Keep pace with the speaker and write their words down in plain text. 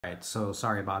Alright, so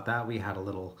sorry about that. We had a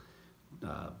little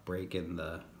break in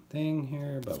the thing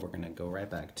here, but we're going to go right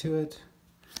back to it.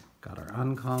 Got our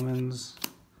uncommons,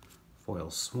 Foil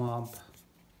Swamp.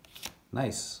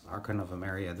 Nice, Archon of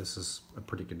Emeria. This is a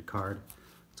pretty good card.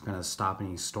 It's going to stop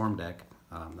any Storm deck.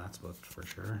 That's booked for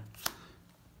sure.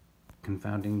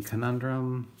 Confounding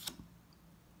Conundrum.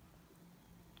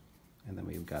 And then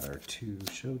we've got our 2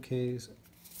 showcase.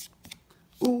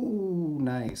 Ooh,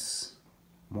 nice.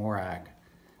 Morag.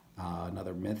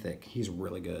 Another mythic. He's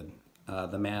really good.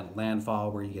 The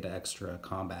landfall where you get an extra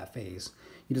combat phase.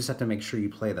 You just have to make sure you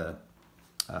play the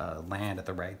land at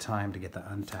the right time to get the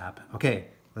untap. Okay,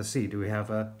 let's see. Do we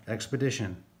have a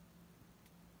expedition?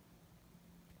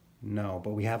 No,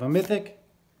 but we have a mythic.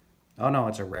 Oh no,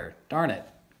 it's a rare. Darn it.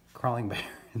 Crawling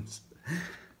Barrens.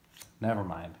 Never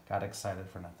mind. Got excited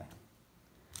for nothing.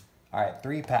 Alright,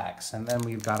 3 packs. And then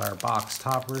we've got our box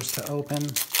toppers to open.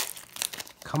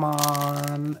 Come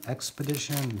on,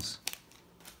 expeditions.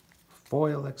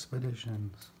 Foil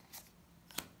expeditions.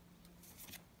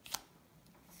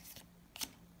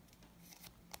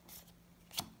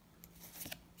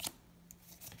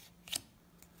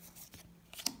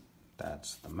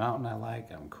 That's the mountain I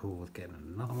like. I'm cool with getting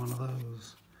another one of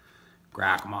those.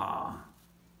 Grakmaw.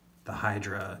 The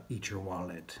Hydra, eat your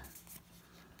wallet.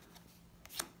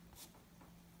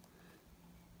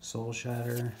 Soul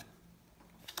Shatter.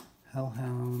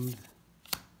 Hellhound.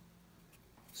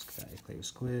 Skyclave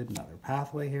Squid. Another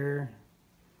pathway here.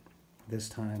 This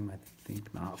time I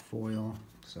think not foil.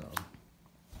 So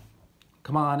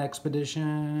come on,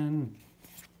 expedition.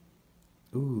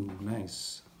 Ooh,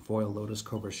 nice. Foil Lotus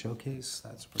Cobra Showcase.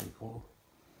 That's pretty cool.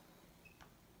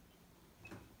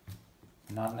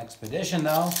 Not an expedition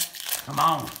though. Come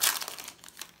on.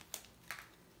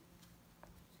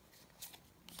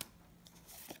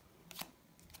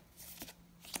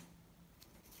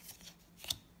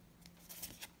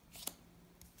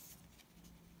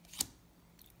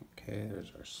 Okay,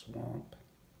 there's our swamp.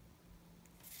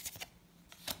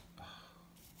 Oh,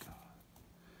 God.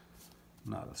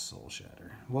 Not a Soul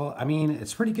Shatter. Well, I mean,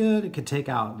 it's pretty good. It could take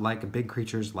out like big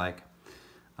creatures like,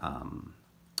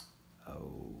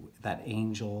 that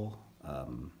angel.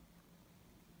 Can't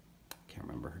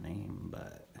remember her name,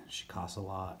 but she costs a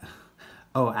lot.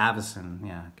 Oh, Avacyn.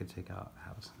 Yeah, I could take out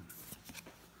Avacyn.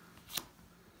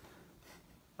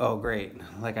 Oh, great.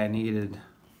 Like I needed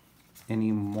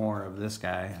any more of this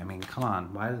guy. I mean, come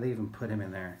on. Why did they even put him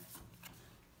in there?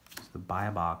 Just to buy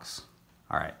a box.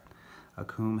 All right.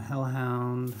 Akoum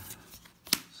Hellhound.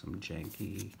 Some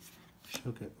janky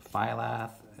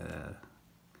Phylath.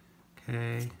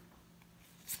 Okay.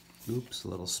 Oops, a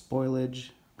little spoilage.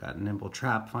 Got Nimble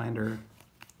Trap Finder.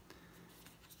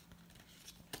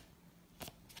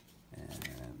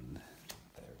 And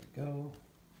there we go.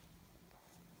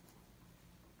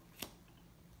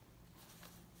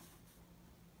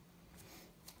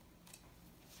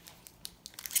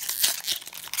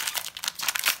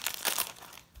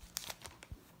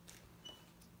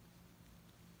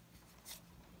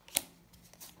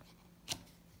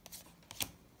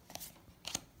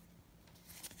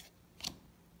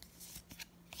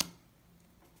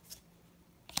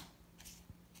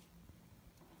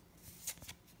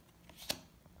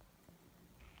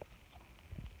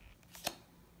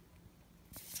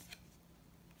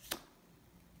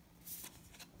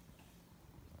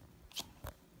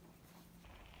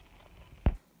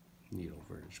 Needle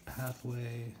Verge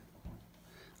Pathway.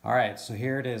 All right, so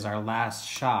here it is, our last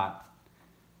shot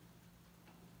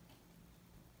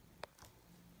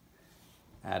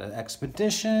at an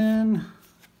expedition.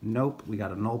 Nope, we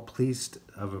got a Null Priest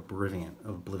of Oblivion.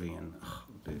 Oh,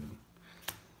 dude.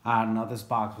 I don't know, this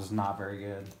box was not very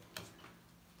good.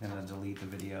 I'm gonna delete the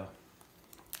video.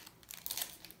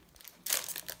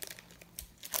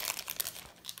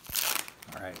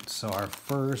 All right, so our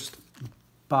first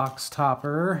box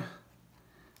topper.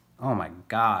 Oh my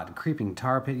God, Creeping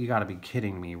Tar Pit, you gotta be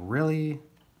kidding me, really?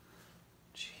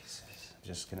 Jesus,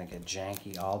 just gonna get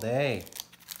janky all day.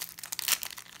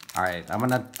 All right,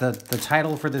 the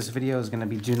title for this video is gonna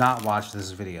be Do Not Watch This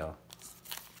Video.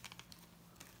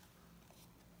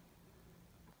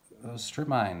 Oh, Strip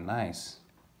Mine, nice.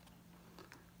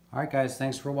 All right guys,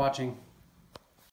 thanks for watching.